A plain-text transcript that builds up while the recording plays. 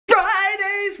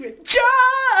with Josh!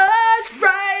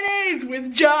 Fridays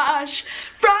with Josh!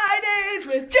 Fridays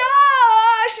with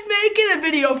Josh! He's making a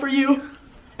video for you.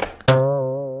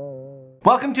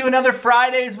 Welcome to another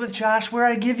Fridays with Josh, where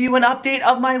I give you an update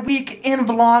of my week in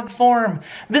vlog form.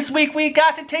 This week we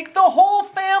got to take the whole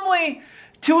family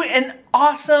to an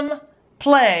awesome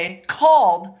play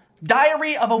called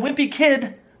Diary of a Wimpy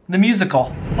Kid, the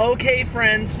musical. Okay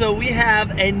friends, so we have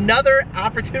another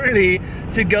opportunity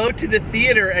to go to the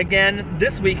theater again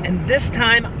this week, and this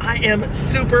time I am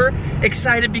super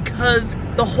excited because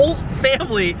the whole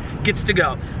family gets to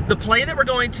go. The play that we're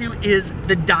going to is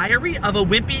The Diary of a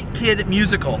Wimpy Kid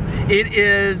musical. It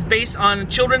is based on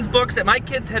children's books that my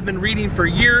kids have been reading for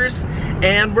years,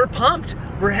 and we're pumped.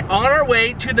 We're on our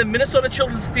way to the Minnesota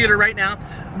Children's Theater right now.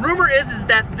 Rumor is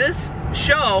that this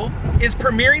show is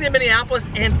premiering in Minneapolis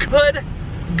and could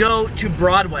go to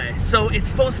Broadway. So it's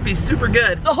supposed to be super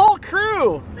good. The whole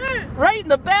crew, right in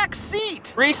the back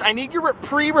seat. Reese, I need your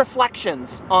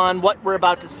pre-reflections on what we're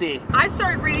about to see. I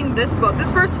started reading this book.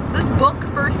 This book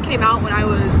first came out when I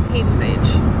was Hayden's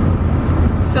age.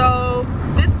 So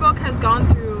this book has gone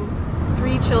through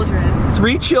 3 children.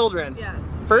 3 children? Yes.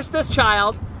 First this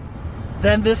child,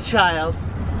 then this child,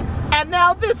 and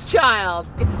now this child.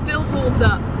 It still holds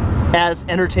up. As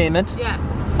entertainment? Yes.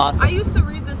 Awesome. I used to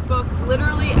read this book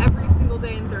literally every single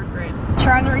day in 3rd grade.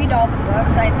 Trying to read all the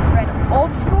books. I've read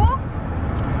Old School,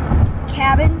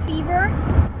 Cabin Fever,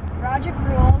 Project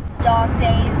Rules, Dog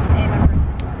Days, and I've read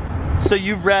this one. So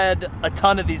you've read a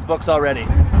ton of these books already.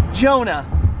 Jonah,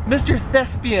 Mr.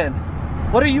 Thespian,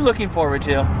 what are you looking forward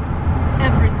to?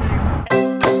 Everything.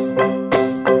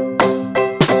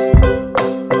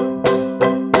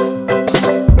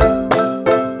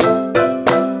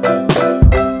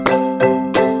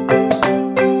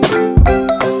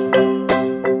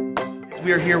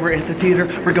 We are here, we're at the theater,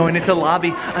 we're going into the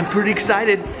lobby. I'm pretty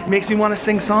excited, it makes me want to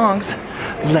sing songs.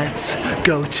 Let's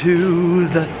go to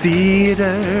the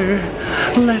theater,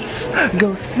 let's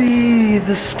go see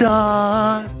the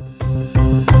stars.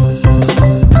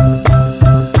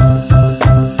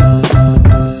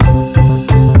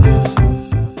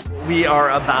 We are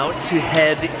about to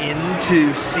head in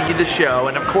to see the show,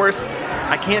 and of course,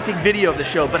 I can't take video of the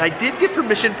show, but I did get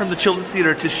permission from the Children's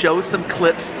Theater to show some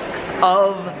clips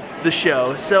of the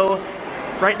show. So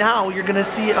right now you're gonna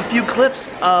see a few clips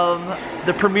of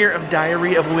the premiere of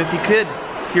Diary of a Wimpy Kid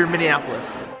here in Minneapolis.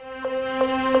 It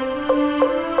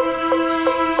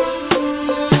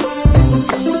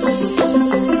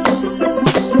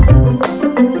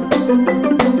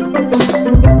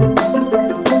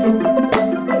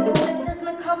says on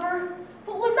the cover,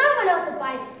 but when Mom went out to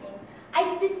buy this thing, I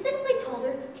specifically told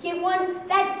her to get one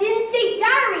that didn't say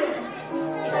diary in it.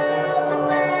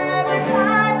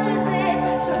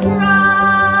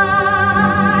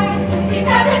 Surprise! We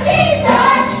got the cheese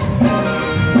touch!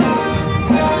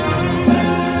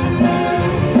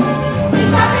 We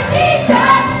got the cheese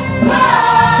touch! Whoa!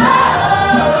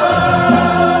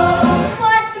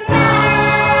 What's the matter?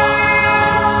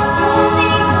 Who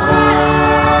needs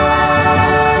love?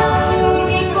 You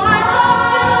make one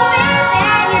whole and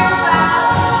then you're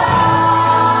about to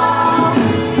fall.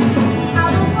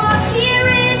 Out of luck here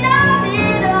in the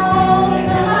middle.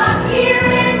 Here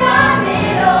in the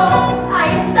middle, I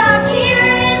am stuck here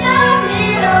in the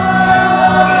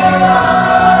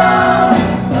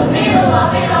middle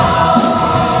of it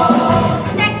all.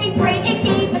 Second grade, it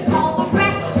gave us all a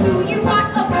rest. Do you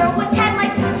want a girl with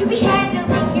headlights to be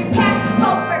handling your cat?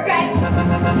 Oh, regret.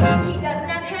 He doesn't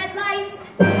have headlights.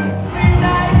 We're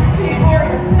nice people,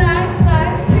 nice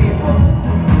people.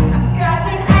 I've got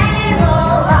an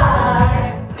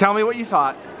animal. Tell me what you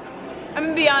thought. I'm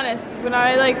gonna be honest, when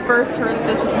I first heard that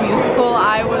this was a musical,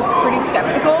 I was pretty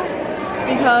skeptical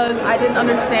because I didn't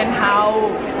understand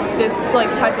how this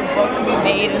type of book could be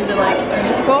made into a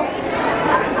musical.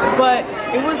 But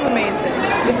it was amazing.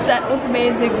 The set was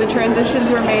amazing, the transitions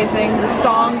were amazing, the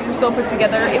songs were so put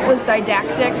together, it was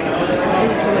didactic, it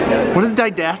was really good. What does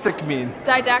didactic mean?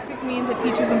 Didactic means it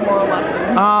teaches a moral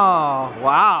lesson. Oh,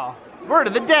 wow. Word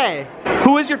of the day.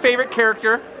 Who is your favorite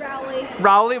character? Rowley.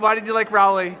 Rowley? Why did you like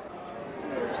Rowley?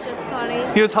 It's just funny.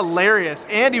 He was hilarious,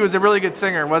 and he was a really good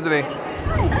singer, wasn't he? Did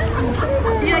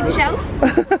you like the show?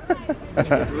 He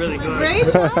was really good. Great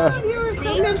job, you were so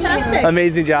fantastic.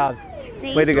 Amazing job.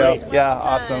 Thank Way to go. you. Yeah,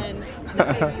 awesome. The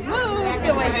way you move,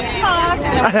 the way you talk,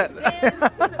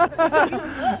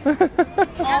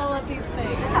 all of these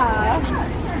things.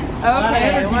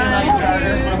 Okay, 1,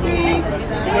 2, 3.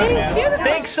 Thank you.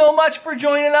 Thanks so much for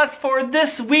joining us for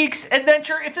this week's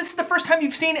adventure. If this is the first time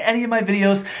you've seen any of my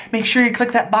videos, make sure you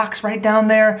click that box right down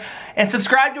there and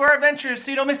subscribe to our adventures so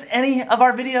you don't miss any of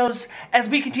our videos as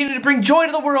we continue to bring joy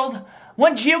to the world,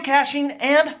 one geocaching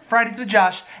and Fridays with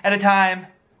Josh at a time.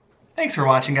 Thanks for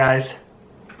watching, guys.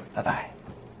 Bye-bye.